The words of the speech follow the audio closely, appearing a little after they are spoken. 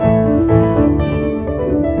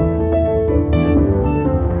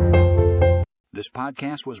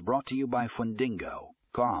podcast was brought to you by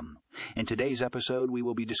Fundingo.com. In today's episode, we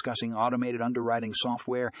will be discussing automated underwriting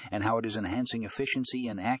software and how it is enhancing efficiency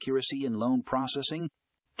and accuracy in loan processing.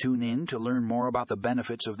 Tune in to learn more about the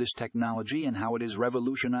benefits of this technology and how it is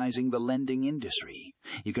revolutionizing the lending industry.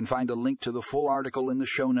 You can find a link to the full article in the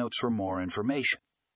show notes for more information.